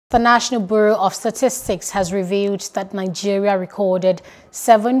The National Bureau of Statistics has revealed that Nigeria recorded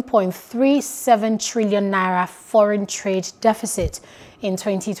 7.37 trillion naira foreign trade deficit in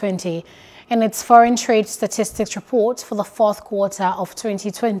 2020. In its foreign trade statistics report for the fourth quarter of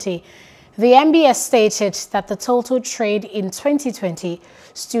 2020, the NBS stated that the total trade in 2020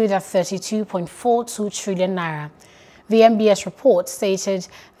 stood at 32.42 trillion naira. The NBS report stated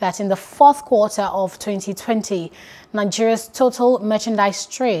that in the fourth quarter of 2020, Nigeria's total merchandise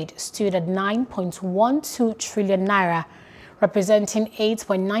trade stood at 9.12 trillion naira, representing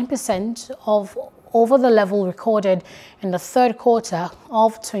 8.9% of over the level recorded in the third quarter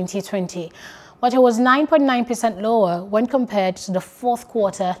of 2020, but it was 9.9% lower when compared to the fourth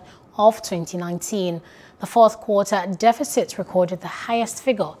quarter of 2019. The fourth quarter deficit recorded the highest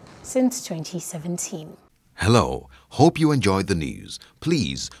figure since 2017. Hello, hope you enjoyed the news.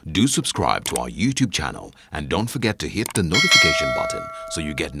 Please do subscribe to our YouTube channel and don't forget to hit the notification button so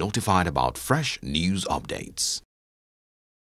you get notified about fresh news updates.